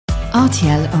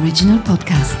RTL Original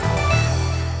Podcast.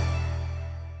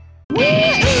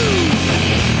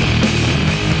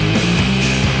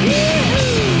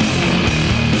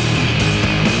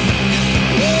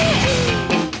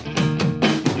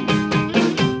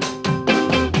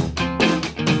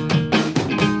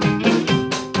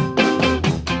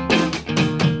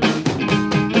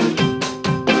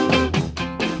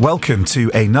 Welcome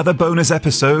to another bonus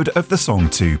episode of the Song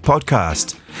 2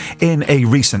 podcast. In a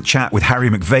recent chat with Harry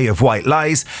McVeigh of White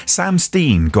Lies, Sam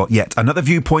Steen got yet another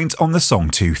viewpoint on the Song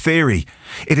 2 theory.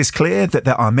 It is clear that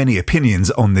there are many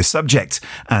opinions on this subject,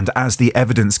 and as the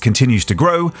evidence continues to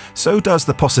grow, so does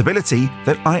the possibility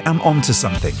that I am onto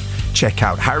something. Check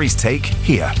out Harry's take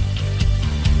here.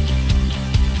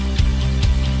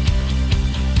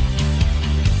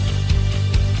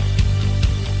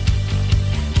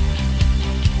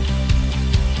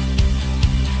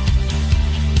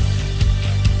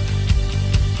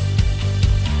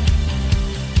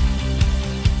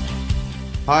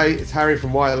 Hi, it's Harry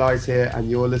from White Lies here, and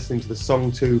you're listening to the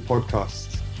Song 2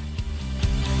 podcast.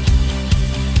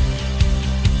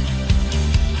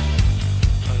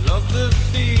 I love the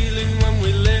feeling when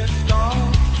we lift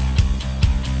off,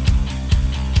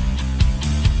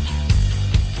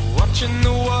 watching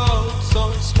the world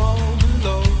so small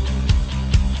below.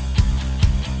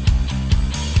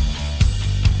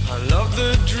 I love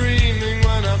the dreaming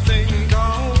when I think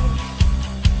of.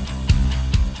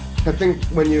 I think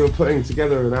when you're putting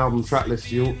together an album track list,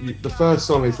 the first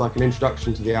song is like an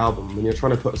introduction to the album, and you're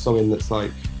trying to put a song in that's like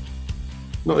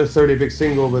not necessarily a big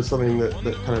single, but something that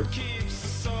kind of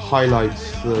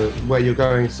highlights where you're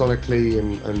going sonically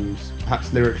and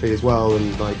perhaps lyrically as well,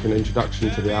 and like an introduction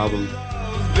to the album.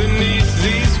 Beneath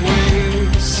these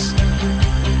wings,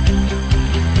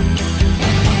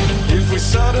 if we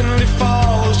suddenly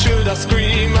fall, should I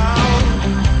scream out?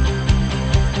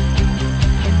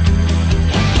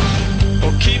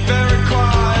 Or keep very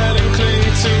quiet and cling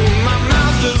to my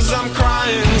mouth as I'm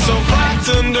crying, so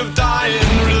frightened of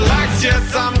dying. Relax,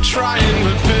 yes, I'm trying,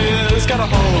 but fear's got a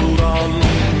hold on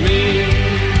me.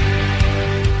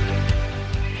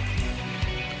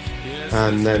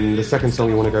 And then the second song,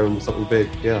 you want to go into something big.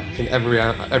 Yeah, I think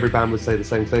every band would say the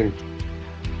same thing.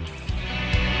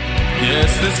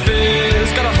 Yes, this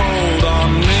fear's got a hold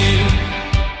on me.